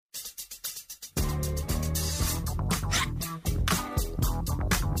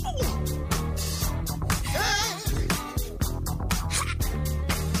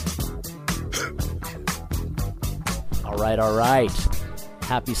All right.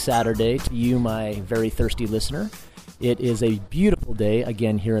 Happy Saturday to you, my very thirsty listener. It is a beautiful day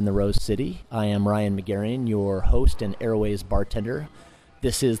again here in the Rose City. I am Ryan McGarrian, your host and Airways bartender.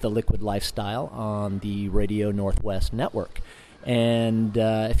 This is The Liquid Lifestyle on the Radio Northwest Network. And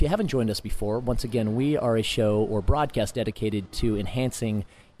if you haven't joined us before, once again, we are a show or broadcast dedicated to enhancing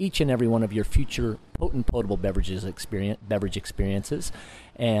each and every one of your future potent potable beverage experiences.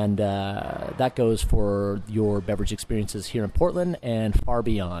 And that goes for your beverage experiences here in Portland and far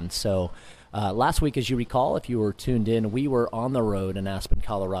beyond. So last week, as you recall, if you were tuned in, we were on the road in Aspen,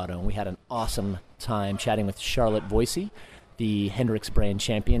 Colorado, and we had an awesome time chatting with Charlotte Voisey, the Hendrick's brand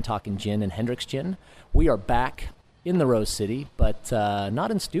champion, talking gin and Hendrick's gin. We are back in the Rose City, but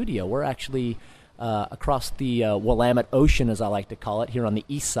not in studio. We're actually across the Willamette Ocean, as I like to call it, here on the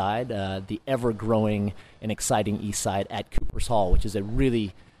east side, the ever-growing and exciting east side at Cooper's Hall, which is a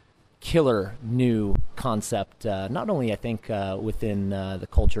really killer new concept, not only, I think, within the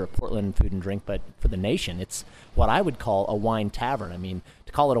culture of Portland food and drink, but for the nation. It's what I would call a wine tavern. I mean,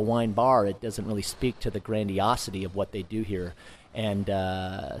 to call it a wine bar, it doesn't really speak to the grandiosity of what they do here. And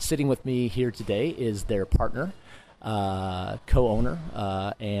sitting with me here today is their partner, co-owner,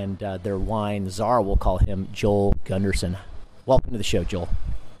 and their wine czar, we'll call him, Joel Gunderson. Welcome to the show, Joel.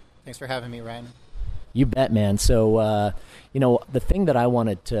 Thanks for having me, Ryan. You bet, man. So, the thing that I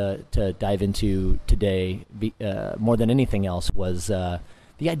wanted to dive into today, more than anything else, was the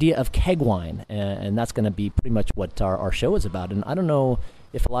idea of keg wine, and that's going to be pretty much what our show is about. And I don't know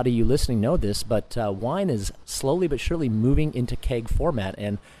if a lot of you listening know this, but wine is slowly but surely moving into keg format.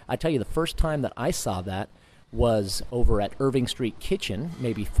 And I tell you, the first time that I saw that was over at Irving Street Kitchen,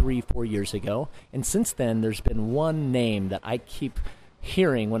 maybe 3-4 years ago. And since then, there's been one name that I keep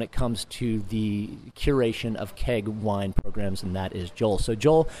hearing when it comes to the curation of keg wine programs, and that is Joel. So,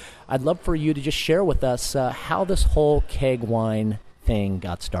 Joel, I'd love for you to just share with us how this whole keg wine thing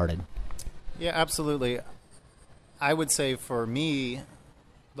got started. Yeah, absolutely. I would say for me,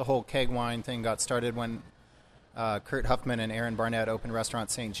 the whole keg wine thing got started when Kurt Huffman and Aaron Barnett opened Restaurant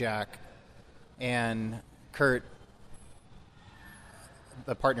St. Jack. And Kurt,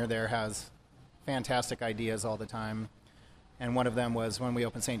 the partner there, has fantastic ideas all the time. And one of them was, when we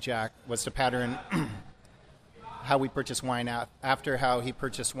opened St. Jack, was to pattern how we purchase wine after how he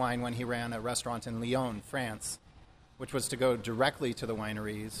purchased wine when he ran a restaurant in Lyon, France, which was to go directly to the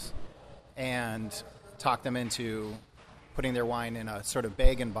wineries and talk them into putting their wine in a sort of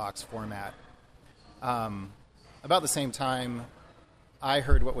bag-and-box format. About the same time, I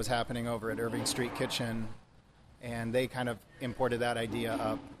heard what was happening over at Irving Street Kitchen, and they kind of imported that idea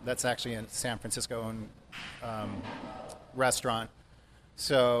up. That's actually a San Francisco-owned restaurant.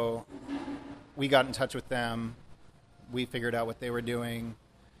 So we got in touch with them. We figured out what they were doing,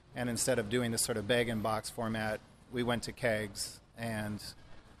 and instead of doing this sort of bag-and-box format, we went to kegs, and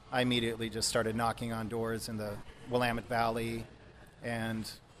I immediately just started knocking on doors in the Willamette Valley and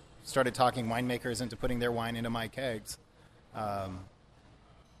started talking winemakers into putting their wine into my kegs. That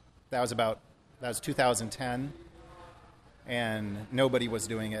was 2010, and nobody was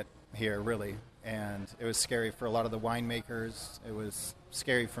doing it here, really. And it was scary for a lot of the winemakers. It was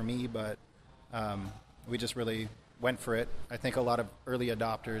scary for me, but we just really went for it. I think a lot of early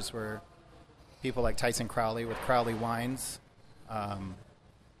adopters were people like Tyson Crowley with Crowley Wines.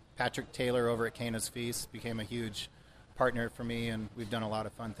 Patrick Taylor over at Cana's Feast became a huge partner for me, and we've done a lot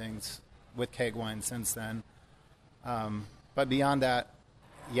of fun things with keg wine since then. But beyond that,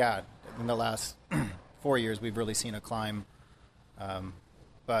 yeah, in the last 4 years, we've really seen a climb.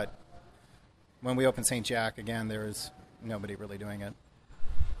 But when we opened St. Jack, again, there was nobody really doing it.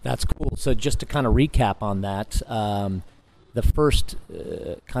 That's cool. So just to kind of recap on that, the first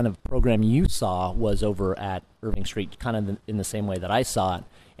kind of program you saw was over at Irving Street, kind of in the same way that I saw it,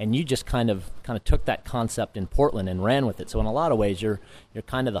 and you just kind of took that concept in Portland and ran with it. So in a lot of ways, you're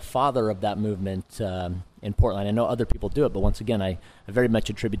kind of the father of that movement in Portland. I know other people do it, but once again, I very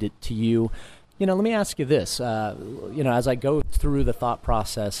much attribute it to you. Let me ask you this. As I go through the thought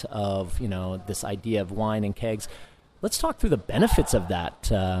process of, this idea of wine and kegs, let's talk through the benefits of that,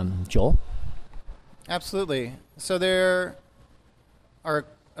 Joel. Absolutely. So there are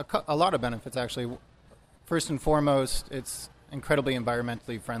a lot of benefits, actually. First and foremost, it's incredibly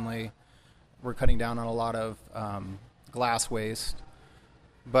environmentally friendly. We're cutting down on a lot of glass waste.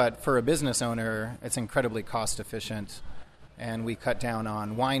 But for a business owner, it's incredibly cost efficient, and we cut down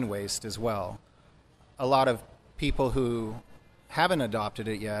on wine waste as well. A lot of people who haven't adopted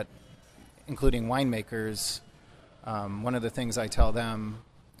it yet, including winemakers, one of the things I tell them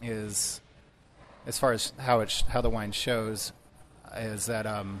is, as far as how the wine shows, is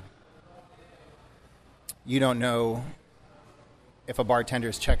that you don't know if a bartender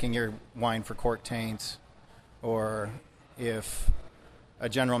is checking your wine for cork taint, or if a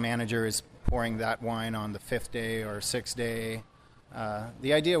general manager is pouring that wine on the 5th day or 6th day.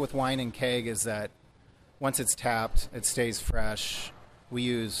 The idea with wine in keg is that once it's tapped, it stays fresh. We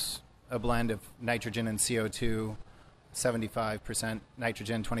use a blend of nitrogen and CO2, 75%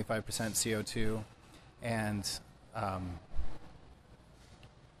 nitrogen, 25% CO2, and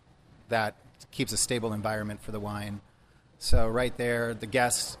that keeps a stable environment for the wine. So right there, the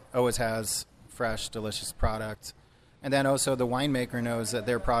guest always has fresh, delicious product. And then also the winemaker knows that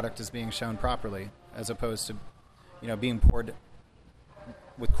their product is being shown properly, as opposed to, being poured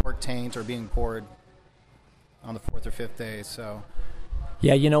with cork taint or being poured on the 4th or 5th day. So,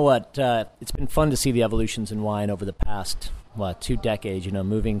 yeah, you know what? It's been fun to see the evolutions in wine over the past 2 decades.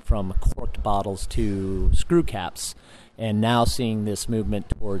 Moving from corked bottles to screw caps, and now seeing this movement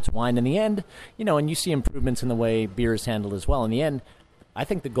towards wine. In the end, and you see improvements in the way beer is handled as well. In the end, I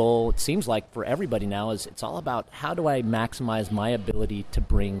think the goal, it seems like for everybody now, is it's all about how do I maximize my ability to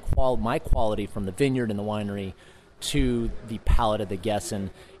bring my quality from the vineyard and the winery to the palate of the guests. And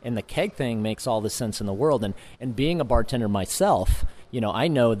the keg thing makes all the sense in the world. And being a bartender myself, I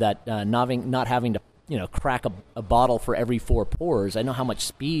know that not having to crack a bottle for every 4 pours, I know how much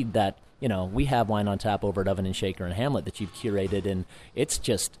speed that, we have wine on tap over at Oven and Shaker and Hamlet that you've curated, and it's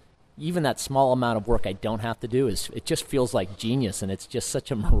just, even that small amount of work I don't have to do, it just feels like genius, and it's just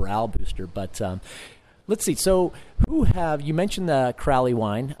such a morale booster. But let's see. So you mentioned the Crowley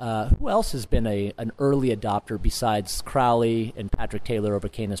wine. Who else has been an early adopter besides Crowley and Patrick Taylor over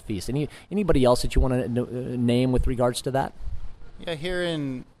Cana's Feast? Anybody else that you want to name with regards to that? Yeah, here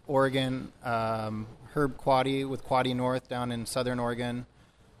in Oregon, Herb Quaddy with Quaddy North down in Southern Oregon.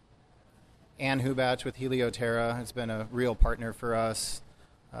 Ann Hubach with Helioterra has been a real partner for us.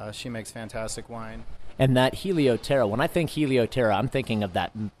 She makes fantastic wine. And that Helioterra, when I think Helioterra, I'm thinking of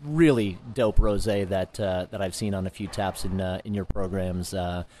that really dope rosé that I've seen on a few taps in your programs.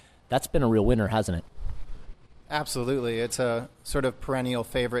 That's been a real winner, hasn't it? Absolutely. It's a sort of perennial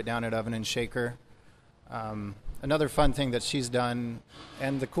favorite down at Oven and Shaker. Another fun thing that she's done,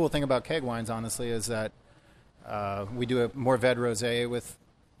 and the cool thing about keg wines, honestly, is that we do a Morved rosé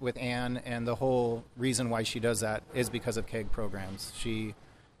with Anne, and the whole reason why she does that is because of keg programs.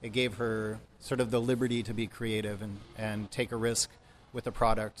 It gave her sort of the liberty to be creative and take a risk with the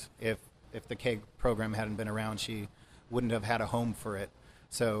product. If the keg program hadn't been around, she wouldn't have had a home for it.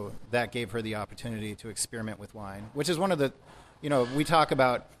 So that gave her the opportunity to experiment with wine, which is one of the, we talk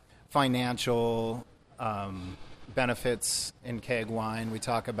about financial benefits in keg wine. We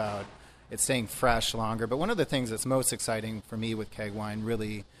talk about it staying fresh longer. But one of the things that's most exciting for me with keg wine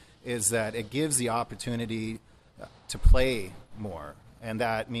really is that it gives the opportunity to play more. And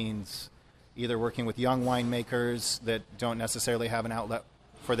that means either working with young winemakers that don't necessarily have an outlet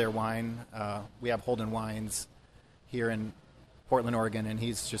for their wine. We have Holden Wines here in Portland, Oregon, and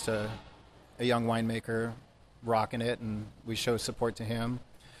he's just a young winemaker rocking it, and we show support to him.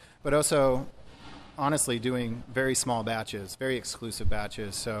 But also, honestly, doing very small batches, very exclusive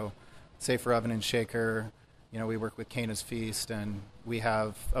batches. So, say for Oven and Shaker, we work with Cana's Feast, and we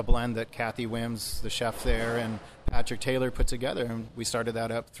have a blend that Kathy Wims, the chef there, and Patrick Taylor put together, and we started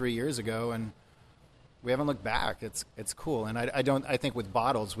that up 3 years ago, and we haven't looked back. It's cool, and I think with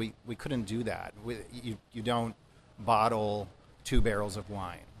bottles we couldn't do that. You don't bottle 2 barrels of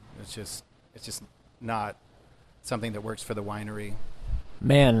wine. It's just not something that works for the winery.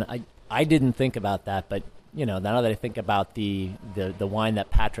 Man, I didn't think about that, but now that I think about the wine that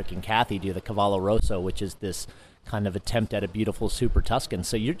Patrick and Kathy do, the Cavallo Rosso, which is this kind of attempt at a beautiful Super Tuscan.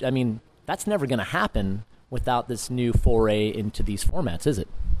 So that's never going to happen without this new foray into these formats, is it?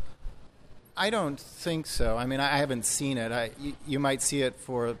 I don't think so. I haven't seen it. You might see it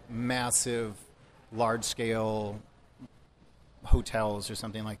for massive, large-scale hotels or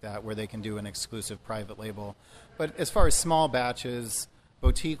something like that, where they can do an exclusive private label. But as far as small batches,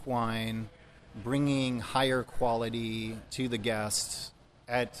 boutique wine, bringing higher quality to the guests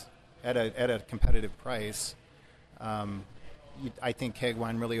at a competitive price, I think keg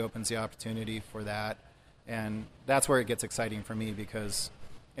wine really opens the opportunity for that, and that's where it gets exciting for me, because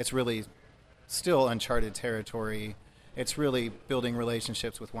it's really still uncharted territory. It's really building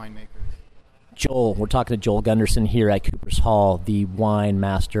relationships with winemakers. Joel, we're talking to Joel Gunderson here at Cooper's Hall, the wine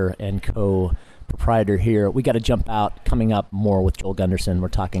master and co-proprietor here. We got to jump out. Coming up, more with Joel Gunderson. We're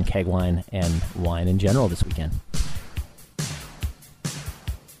talking keg wine and wine in general this weekend.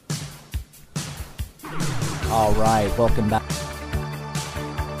 All right, welcome back.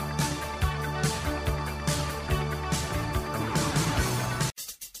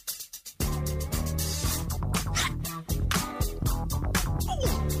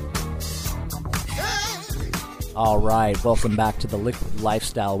 All right, welcome back to the Liquid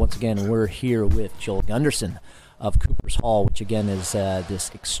Lifestyle. Once again, we're here with Joel Gunderson of Cooper's Hall, which again is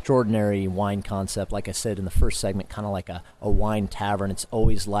this extraordinary wine concept. Like I said in the first segment, kind of like a wine tavern. It's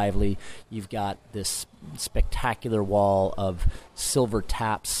always lively. You've got this spectacular wall of silver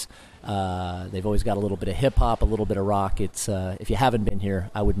taps. They've always got a little bit of hip-hop, a little bit of rock. It's if you haven't been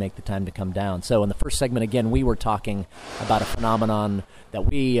here, I would make the time to come down. So in the first segment, again, we were talking about a phenomenon that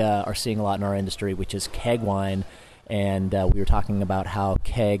we are seeing a lot in our industry, which is keg wine. And we were talking about how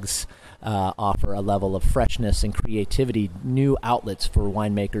kegs offer a level of freshness and creativity, new outlets for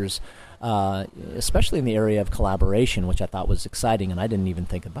winemakers, especially in the area of collaboration, which I thought was exciting, and I didn't even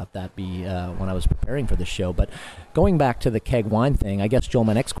think about that when I was preparing for this show. But going back to the keg wine thing, I guess, Joel,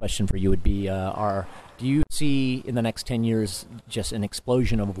 my next question for you would be, do you see in the next 10 years just an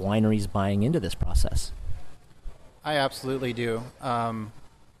explosion of wineries buying into this process? I absolutely do. I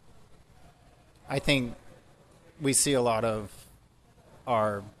think we see a lot of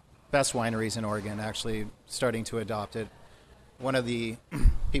our best wineries in Oregon actually starting to adopt it. One of the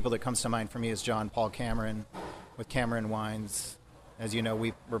people that comes to mind for me is John Paul Cameron with Cameron Wines. As you know,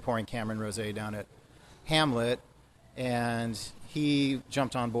 we're pouring Cameron Rosé down at Hamlet, and he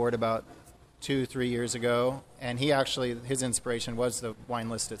jumped on board about 2-3 years ago, and his inspiration was the wine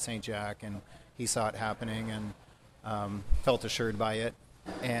list at St. Jack, and he saw it happening and felt assured by it.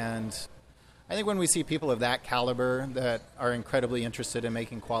 And I think when we see people of that caliber that are incredibly interested in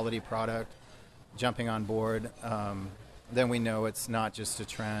making quality product, jumping on board, then we know it's not just a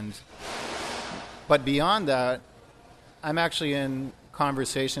trend. But beyond that, I'm actually in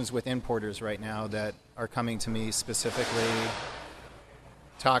conversations with importers right now that are coming to me specifically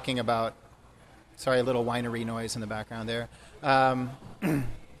talking about, sorry, a little winery noise in the background there,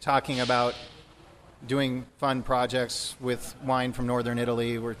 talking about doing fun projects with wine from northern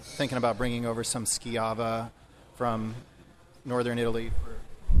Italy. We're thinking about bringing over some Schiava from northern Italy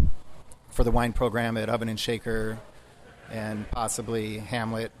for the wine program at Oven and Shaker, and possibly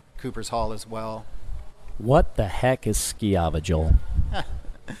Hamlet, Cooper's Hall as well. What the heck is Schiava, Joel?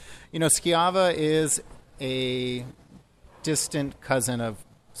 Schiava is a distant cousin of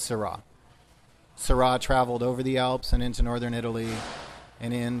Syrah. Syrah traveled over the Alps and into northern Italy,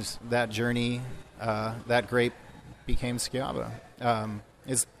 and in that journey, that grape became Schiava.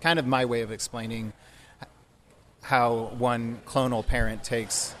 Is kind of my way of explaining how one clonal parent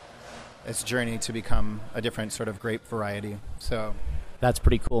takes its journey to become a different sort of grape variety. So that's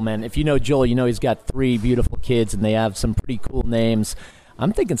pretty cool, man. If you know Joel, you know he's got 3 beautiful kids, and they have some pretty cool names.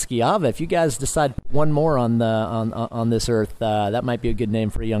 I'm thinking Schiava. If you guys decide to put one more on this earth, that might be a good name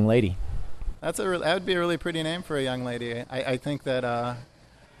for a young lady. That would be a really pretty name for a young lady. I think that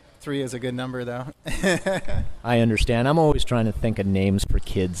 3 is a good number, though. I understand. I'm always trying to think of names for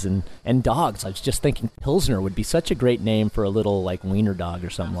kids and dogs. I was just thinking Pilsner would be such a great name for a little wiener dog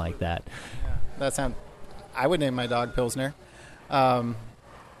or something like that. Yeah, I would name my dog Pilsner.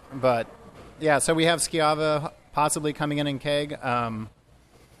 But yeah, so we have Schiava possibly coming in keg. I'm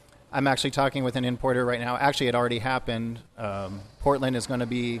actually talking with an importer right now. Actually, it already happened. Portland is going to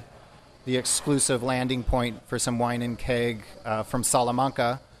be the exclusive landing point for some wine in keg from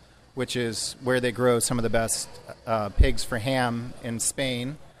Salamanca, which is where they grow some of the best pigs for ham in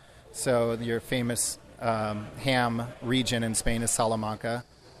Spain. So your famous ham region in Spain is Salamanca.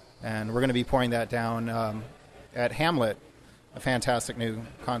 And we're going to be pouring that down at Hamlet, a fantastic new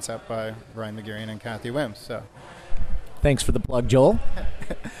concept by Brian McGarrian and Kathy Wims. So, thanks for the plug, Joel.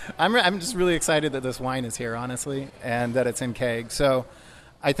 I'm just really excited that this wine is here, honestly, and that it's in keg. So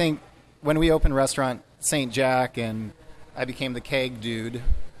I think when we opened restaurant St. Jack and I became the keg dude,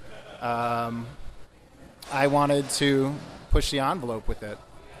 I wanted to push the envelope with it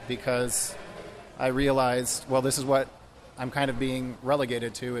because I realized, well, this is what I'm kind of being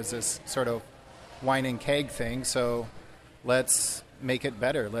relegated to, is this sort of wine and keg thing. So let's make it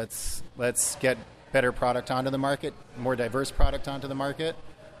better. Let's get better product onto the market, more diverse product onto the market,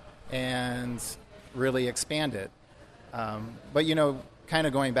 and really expand it. But, kind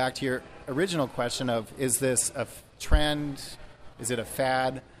of going back to your original question of, is this a trend? Is it a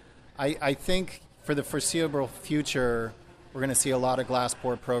fad? I think for the foreseeable future, we're going to see a lot of glass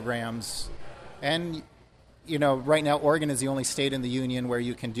pour programs. And, right now, Oregon is the only state in the union where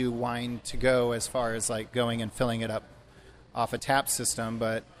you can do wine to go as far as going and filling it up off a tap system.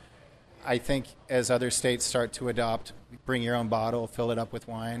 But I think as other states start to adopt, bring your own bottle, fill it up with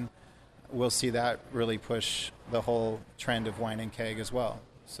wine, we'll see that really push the whole trend of wine and keg as well.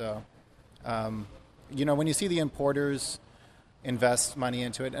 So, when you see the importers invest money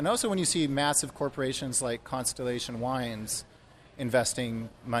into it, and also when you see massive corporations like Constellation Wines investing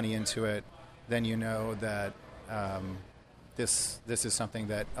money into it, then you know that this is something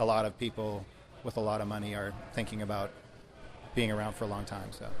that a lot of people with a lot of money are thinking about being around for a long time.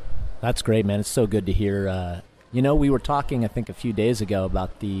 So that's great, man. It's so good to hear. We were talking, I think, a few days ago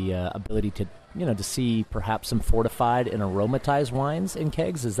about the ability to, to see perhaps some fortified and aromatized wines in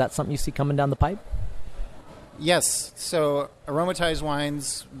kegs. Is that something you see coming down the pipe? Yes. So aromatized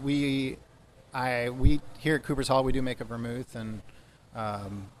wines, we here at Cooper's Hall, we do make a vermouth, and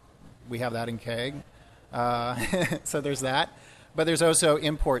we have that in keg. So there's that. But there's also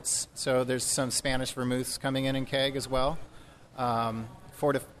imports. So there's some Spanish vermouths coming in keg as well.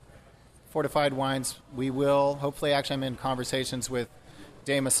 Fortified wines, we will, hopefully, actually I'm in conversations with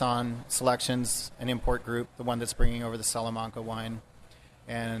De Masson Selections, an import group, the one that's bringing over the Salamanca wine.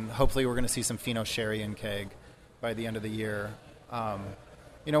 And hopefully we're going to see some Fino Sherry in keg by the end of the year.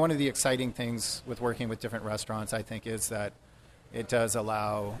 One of the exciting things with working with different restaurants, I think, is that it does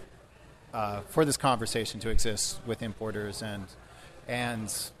allow for this conversation to exist with importers and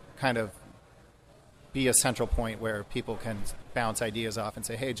kind of be a central point where people can bounce ideas off and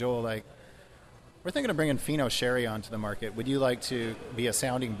say, hey, Joel, we're thinking of bringing Fino Sherry onto the market. Would you like to be a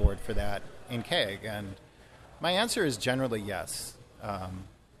sounding board for that in keg? And my answer is generally yes.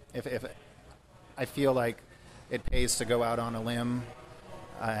 If I feel like it pays to go out on a limb,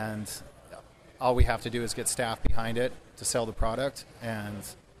 and all we have to do is get staff behind it to sell the product, and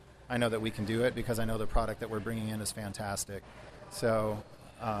I know that we can do it because I know the product that we're bringing in is fantastic. So,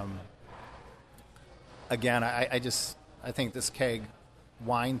 again, I think this keg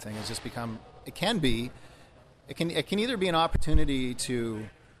wine thing has just become. It can either be an opportunity to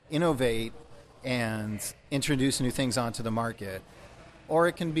innovate and introduce new things onto the market, or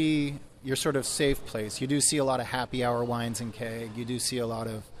it can be your sort of safe place. You do see a lot of happy hour wines in keg. You do see a lot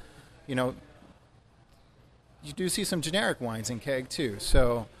of, you do see some generic wines in keg too.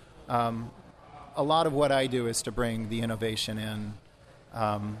 So a lot of what I do is to bring the innovation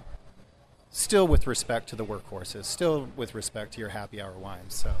in, still with respect to the workhorses, still with respect to your happy hour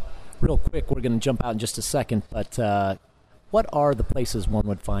wines. So, real quick, we're going to jump out in just a second, but what are the places one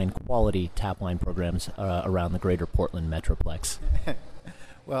would find quality tap wine programs around the greater Portland Metroplex?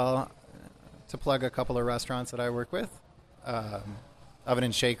 Well, to plug a couple of restaurants that I work with, Oven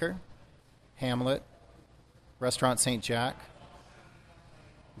and Shaker, Hamlet, Restaurant St. Jack,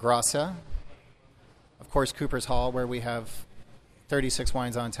 Grassa, of course Cooper's Hall, where we have 36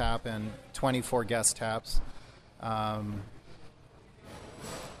 wines on tap and 24 guest taps, and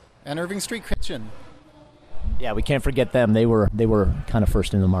Irving Street Kitchen. Yeah, we can't forget them. They were kind of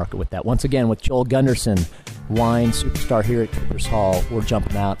first in the market with that. Once again, with Joel Gunderson, wine superstar here at Cooper's Hall. We're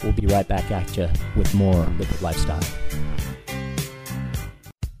jumping out. We'll be right back at you with more Liquid Lifestyle.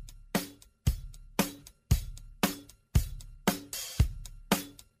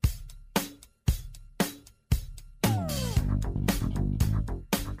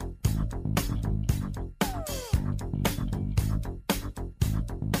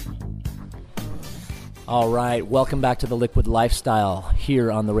 All right, welcome back to the Liquid Lifestyle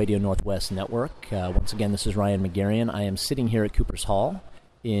here on the Radio Northwest Network. Once again, this is Ryan McGarrian. I am sitting here at Cooper's Hall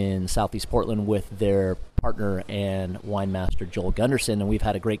in Southeast Portland with their partner and wine master, Joel Gunderson, and we've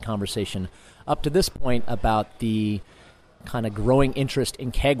had a great conversation up to this point about the kind of growing interest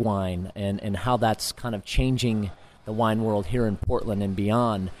in keg wine and how that's kind of changing the wine world here in Portland and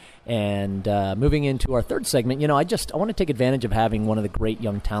beyond. And moving into our third segment, I want to take advantage of having one of the great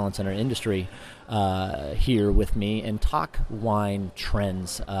young talents in our industry here with me and talk wine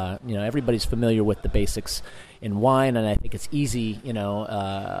trends. Everybody's familiar with the basics in wine, and I think it's easy,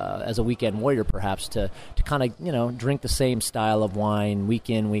 as a weekend warrior perhaps to kind of, drink the same style of wine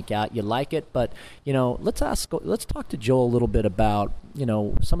week in, week out. You like it, but, let's talk to Joel a little bit about,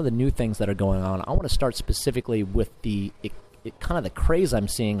 some of the new things that are going on. I want to start specifically with kind of the craze I'm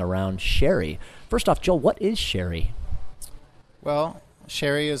seeing around sherry. First off, Joel, what is sherry? Well,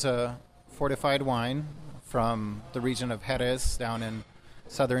 sherry is a fortified wine from the region of Jerez down in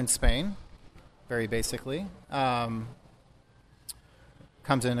southern Spain, very basically. Comes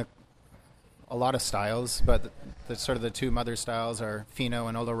in a lot of styles, but the sort of the two mother styles are Fino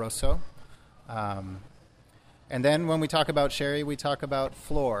and Oloroso. And then when we talk about sherry, we talk about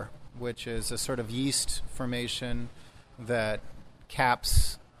flor, which is a sort of yeast formation that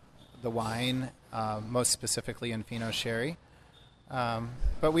caps the wine, most specifically in Fino Sherry.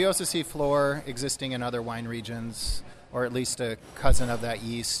 But we also see flor existing in other wine regions, or at least a cousin of that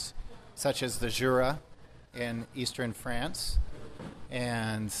yeast, such as the Jura in eastern France.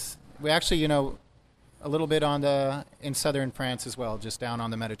 And we actually, a little bit in southern France as well, just down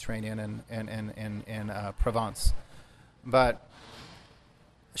on the Mediterranean and in Provence. But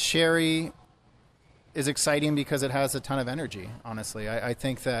sherry is exciting because it has a ton of energy, honestly. I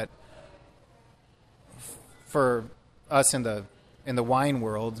think that for us in the wine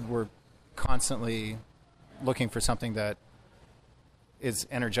world, we're constantly looking for something that is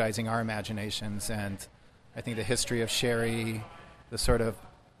energizing our imaginations. And I think the history of sherry, the sort of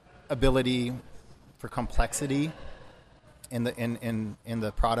ability for complexity in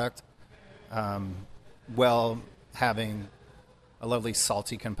the product, while having a lovely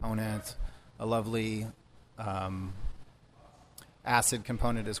salty component, a lovely acid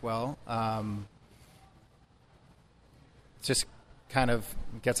component as well, just kind of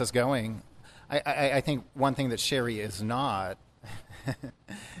gets us going. I think one thing that sherry is not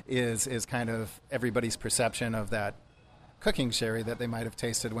is kind of everybody's perception of that cooking sherry that they might have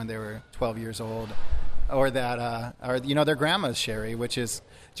tasted when they were 12 years old, or that or their grandma's sherry, which is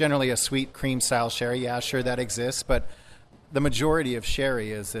generally a sweet cream style sherry. Yeah, sure, that exists, but the majority of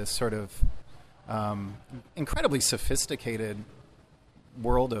sherry is this sort of incredibly sophisticated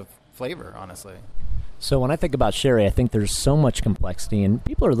world of flavor, honestly. So when I think about sherry, I think there's so much complexity, and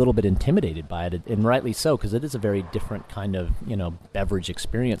people are a little bit intimidated by it, and rightly so, because it is a very different kind of, beverage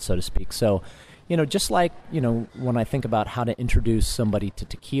experience, so to speak. So, just like, when I think about how to introduce somebody to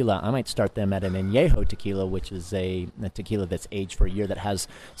tequila, I might start them at an añejo tequila, which is a tequila that's aged for a year that has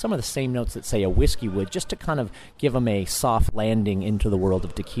some of the same notes that, say, a whiskey would, just to kind of give them a soft landing into the world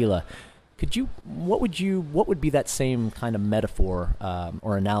of tequila. What would be that same kind of metaphor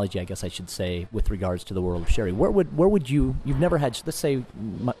or analogy, I guess I should say, with regards to the world of sherry? Where would you've never had, let's say,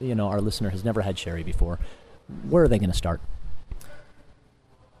 our listener has never had sherry before. Where are they going to start?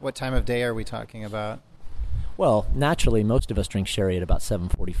 What time of day are we talking about? Well, naturally, most of us drink sherry at about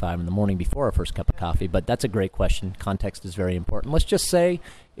 7:45 in the morning before our first cup of coffee, but that's a great question. Context is very important. Let's just say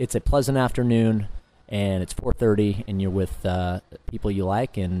it's a pleasant afternoon, and it's 4:30, and you're with people you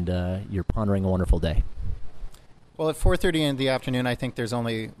like, and you're pondering a wonderful day. Well, at 4:30 in the afternoon, I think there's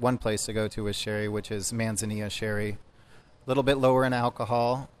only one place to go to with sherry, which is Manzanilla sherry. A little bit lower in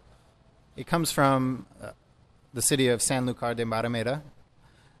alcohol. It comes from the city of Sanlúcar de Barrameda,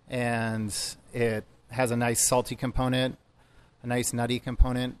 and it has a nice salty component, a nice nutty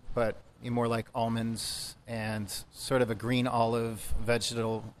component, but more like almonds, and sort of a green olive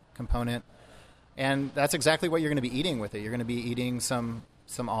vegetable component. And that's exactly what you're going to be eating with it. You're going to be eating some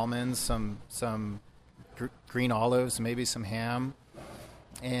almonds, some green olives, maybe some ham,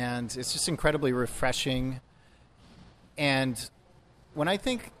 and it's just incredibly refreshing. And when I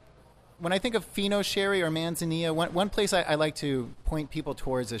think of Fino sherry or Manzanilla, one place I like to point people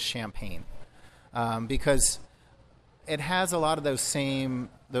towards is Champagne, because it has a lot of those same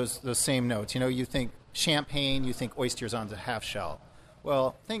notes. You think Champagne, you think oysters on the half shell.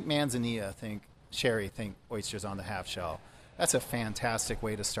 Well, think Manzanilla, think sherry, think oysters on the half shell. That's a fantastic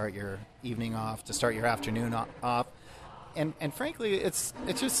way to start your evening off, to start your afternoon off, and frankly, it's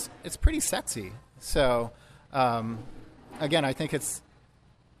pretty sexy. So, again, I think it's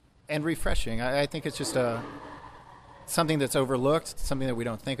and refreshing. I think it's just something that's overlooked, something that we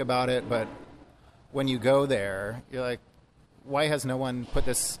don't think about it, but when you go there, you're like, why has no one put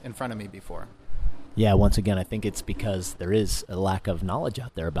this in front of me before? Yeah, once again, I think it's because there is a lack of knowledge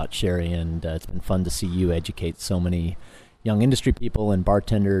out there about sherry, and it's been fun to see you educate so many young industry people and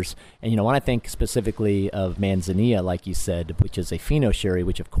bartenders. And, when I think specifically of Manzanilla, like you said, which is a Fino sherry,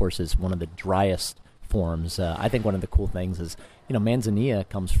 which, of course, is one of the driest forms, I think one of the cool things is, Manzanilla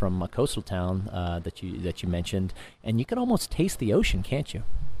comes from a coastal town that you mentioned, and you can almost taste the ocean, can't you?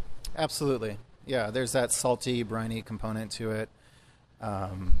 Absolutely. Yeah, there's that salty, briny component to it.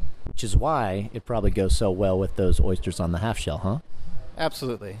 Which is why it probably goes so well with those oysters on the half shell, huh?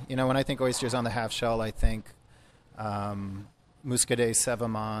 Absolutely. When I think oysters on the half shell, I think Muscadet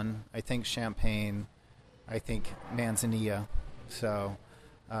Sauvignon, I think Champagne, I think Manzanilla. So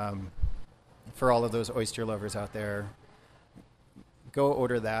for all of those oyster lovers out there, go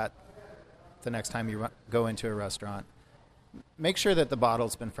order that the next time you go into a restaurant. Make sure that the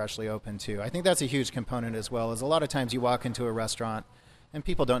bottle's been freshly opened, too. I think that's a huge component as well, is a lot of times you walk into a restaurant and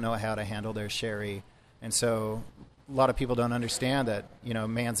people don't know how to handle their sherry. And so a lot of people don't understand that,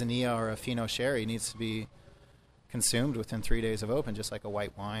 Manzanilla or a Fino sherry needs to be consumed within 3 days of open, just like a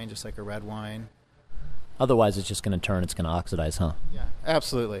white wine, just like a red wine. Otherwise, it's just going to turn, it's going to oxidize, huh? Yeah,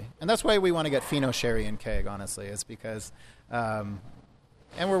 absolutely. And that's why we want to get Fino sherry in keg, honestly, is because, and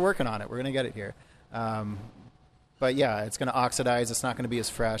we're working on it. We're going to get it here. But yeah, it's going to oxidize. It's not going to be as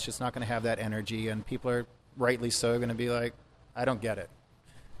fresh. It's not going to have that energy. And people are rightly so going to be like, I don't get it.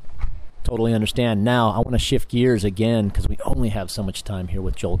 Totally understand. Now, I want to shift gears again because we only have so much time here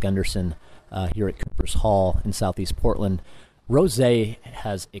with Joel Gunderson here at Cooper's Hall in Southeast Portland. Rosé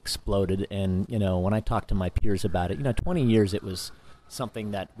has exploded. And, when I talk to my peers about it, 20 years it was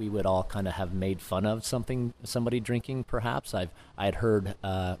something that we would all kind of have made fun of somebody drinking, perhaps. I had heard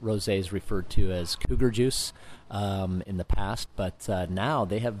rosés referred to as cougar juice in the past, but now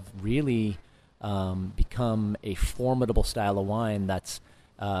they have really become a formidable style of wine that's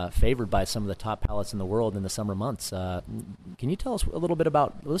favored by some of the top palates in the world in the summer months. Can you tell us a little bit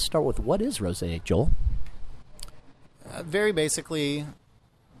about, let's start with, what is rosé, Joel? Very basically,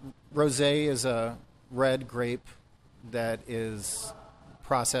 rosé is a red grape that is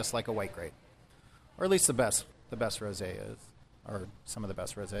processed like a white grape, or at least the best rosé is, or some of the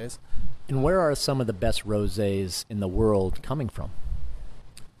best rosés. And where are some of the best rosés in the world coming from?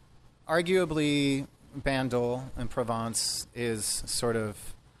 Arguably, Bandol in Provence is sort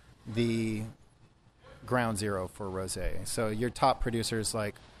of the ground zero for rosé. So your top producers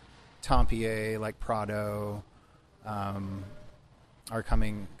like Tempier, like Prado, are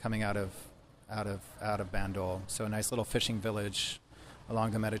coming out of Bandol. So a nice little fishing village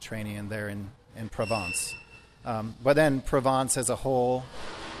along the Mediterranean there in Provence. But then Provence as a whole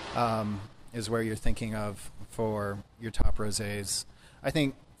is where you're thinking of for your top rosés. I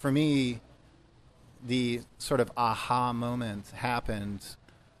think for me, the sort of aha moment happened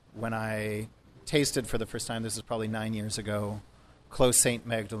when I tasted for the first time, this is probably 9 years ago, Clos Saint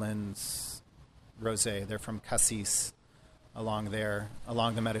Magdalen's rosé. They're from Cassis along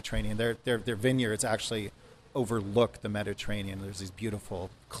the Mediterranean. Their vineyards actually overlook the Mediterranean. There's these beautiful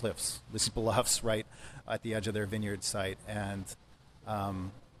cliffs, these bluffs right at the edge of their vineyard site. And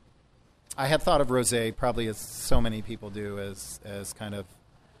I had thought of rosé, probably as so many people do, as kind of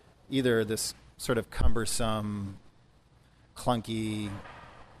either this sort of cumbersome, clunky,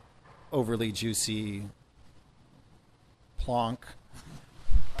 overly juicy plonk.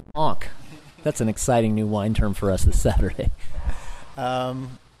 Plonk. That's an exciting new wine term for us this Saturday.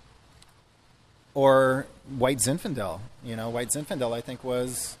 Or White Zinfandel. White Zinfandel, I think,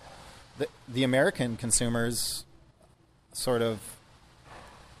 was the American consumers' sort of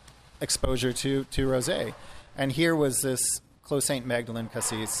exposure to rosé. And here was this Clos Saint Magdalen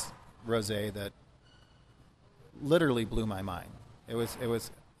Cassis rosé that literally blew my mind. It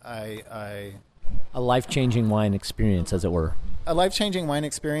was a life-changing wine experience, as it were. A life-changing wine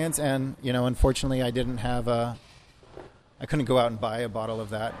experience, and unfortunately, I couldn't go out and buy a bottle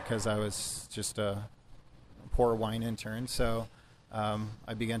of that because I was just a poor wine intern. So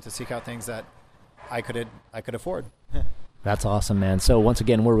I began to seek out things that I could afford. That's awesome, man. So once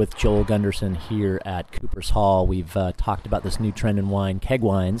again, we're with Joel Gunderson here at Cooper's Hall. We've talked about this new trend in wine, keg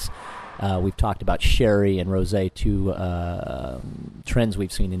wines. We've talked about sherry and rosé, two trends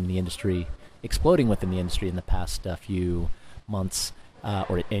we've seen in the industry, exploding within the industry in the past few months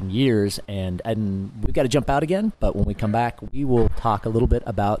and years. And we've got to jump out again, but when we come back, we will talk a little bit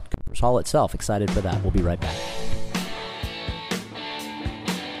about Cooper's Hall itself. Excited for that. We'll be right back.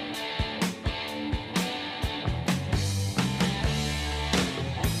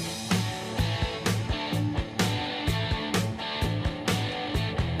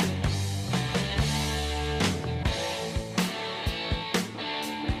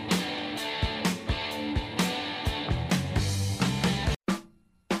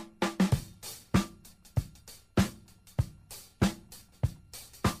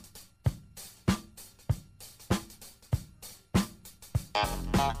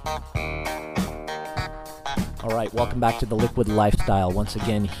 All right, welcome back to the Liquid Lifestyle. Once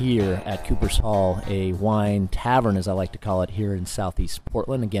again here at Cooper's Hall, a wine tavern, as I like to call it, here in Southeast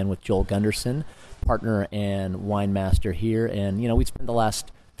Portland. Again with Joel Gunderson, partner and wine master here. And, we spent the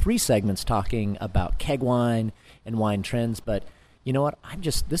last 3 segments talking about keg wine and wine trends. But you know what?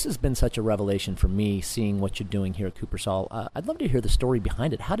 This has been such a revelation for me, seeing what you're doing here at Cooper's Hall. I'd love to hear the story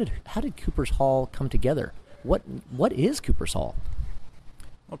behind it. How did Cooper's Hall come together? What is Cooper's Hall?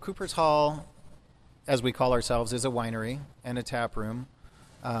 Well, Cooper's Hall, as we call ourselves, is a winery and a tap room.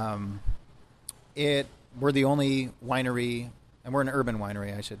 We're the only winery, and we're an urban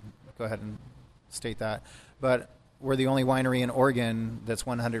winery, I should go ahead and state that, but we're the only winery in Oregon that's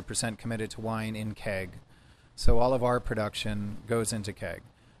 100% committed to wine in keg. So all of our production goes into keg.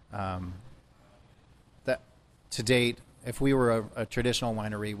 That to date, if we were a traditional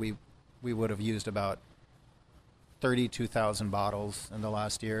winery, we would have used about 32,000 bottles in the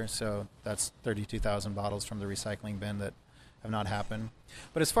last year, so that's 32,000 bottles from the recycling bin that have not happened.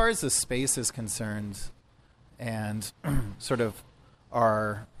 But as far as the space is concerned, and sort of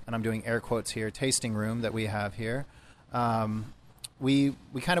our, and I'm doing air quotes here, tasting room that we have here, we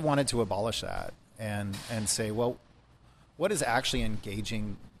kind of wanted to abolish that and say, well, what is actually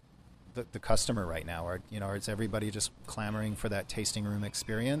engaging the customer right now? Or is everybody just clamoring for that tasting room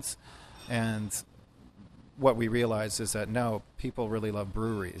experience? And what we realized is that no, people really love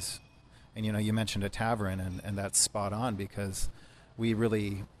breweries. And you mentioned a tavern, and that's spot on, because we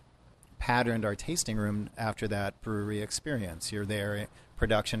really patterned our tasting room after that brewery experience. You're there,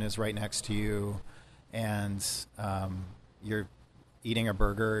 production is right next to you, and you're eating a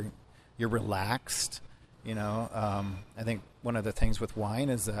burger, you're relaxed. I think one of the things with wine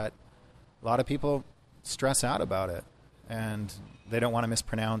is that a lot of people stress out about it, and they don't want to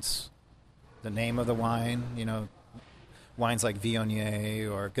mispronounce the name of the wine. Wines like Viognier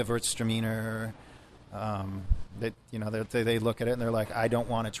or Gewürztraminer, they look at it and they're like, I don't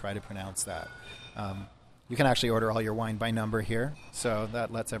want to try to pronounce that. You can actually order all your wine by number here, so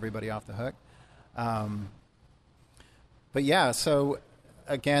that lets everybody off the hook. But yeah, so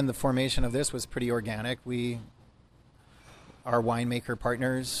again, the formation of this was pretty organic. Our winemaker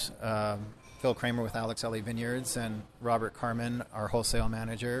partners, Phil Kramer with Alex Ellie Vineyards and Robert Carmen, our wholesale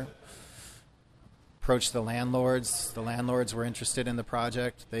manager, approached the landlords. The landlords were interested in the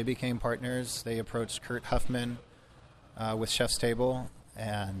project. They became partners. They approached Kurt Huffman with Chef's Table,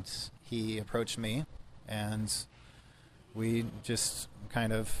 and he approached me, and we just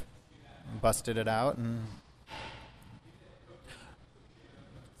kind of busted it out. And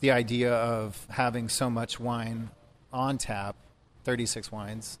the idea of having so much wine on tap, 36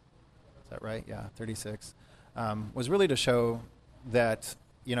 wines, is that right? Yeah, 36, was really to show that,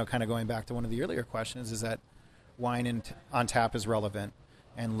 kind of going back to one of the earlier questions, is that wine on tap is relevant.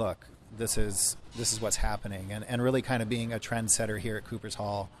 And look, this is what's happening, and really kind of being a trendsetter here at Cooper's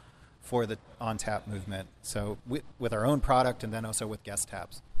Hall for the on tap movement. So with our own product, and then also with guest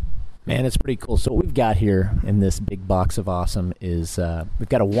taps. Man, it's pretty cool. So what we've got here in this big box of awesome is we've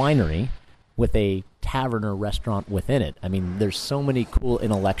got a winery with a tavern or restaurant within it. I mean, there's so many cool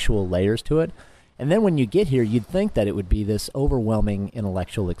intellectual layers to it. And then when you get here, you'd think that it would be this overwhelming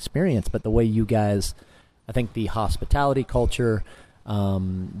intellectual experience. But the way you guys, I think the hospitality culture,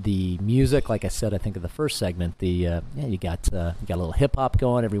 the music, like I said, I think of the first segment, you got a little hip hop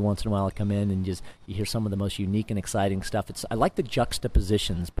going every once in a while. I come in and you hear some of the most unique and exciting stuff. I like the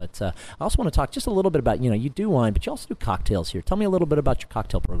juxtapositions, but I also want to talk just a little bit about, you do wine, but you also do cocktails here. Tell me a little bit about your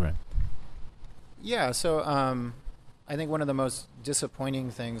cocktail program. Yeah, so I think one of the most disappointing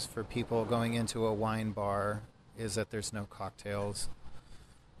things for people going into a wine bar is that there's no cocktails.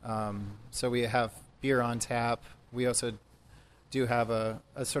 So we have beer on tap. We also do have a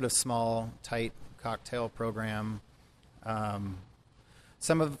sort of small, tight cocktail program.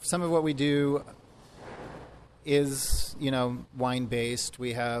 Some of what we do is, wine-based.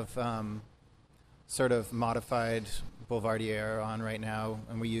 We have sort of modified Boulevardier on right now,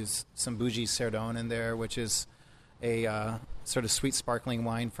 and we use some Bougie Cerdon in there, which is a sort of sweet sparkling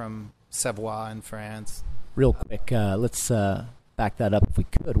wine from Savoie in France. Real quick, let's back that up if we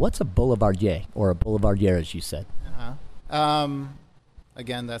could. What's a Boulevardier, or a Boulevardier, as you said?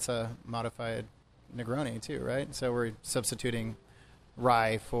 Again, that's a modified Negroni too, right? So we're substituting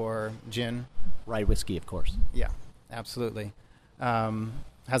rye for gin. Rye whiskey, of course. Yeah, absolutely.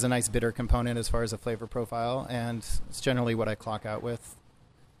 Has a nice bitter component as far as a flavor profile, and it's generally what I clock out with,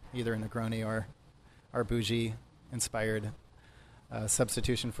 either a Negroni or our Bougie inspired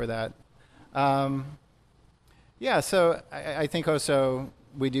substitution for that. So I think also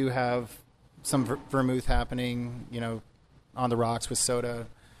we do have some vermouth happening, on the rocks with soda,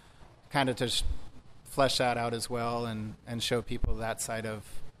 kind of to flesh that out as well, and show people that side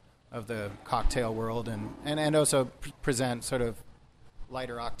of the cocktail world, and also present sort of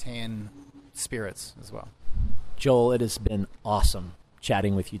lighter octane spirits as well. Joel, it has been awesome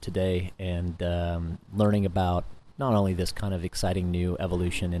chatting with you today and learning about not only this kind of exciting new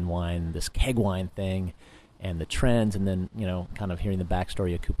evolution in wine, this keg wine thing, and the trends, and then, kind of hearing the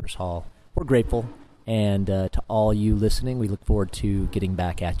backstory of Cooper's Hall. We're grateful. And to all you listening, we look forward to getting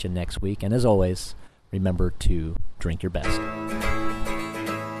back at you next week. And as always, remember to drink your best.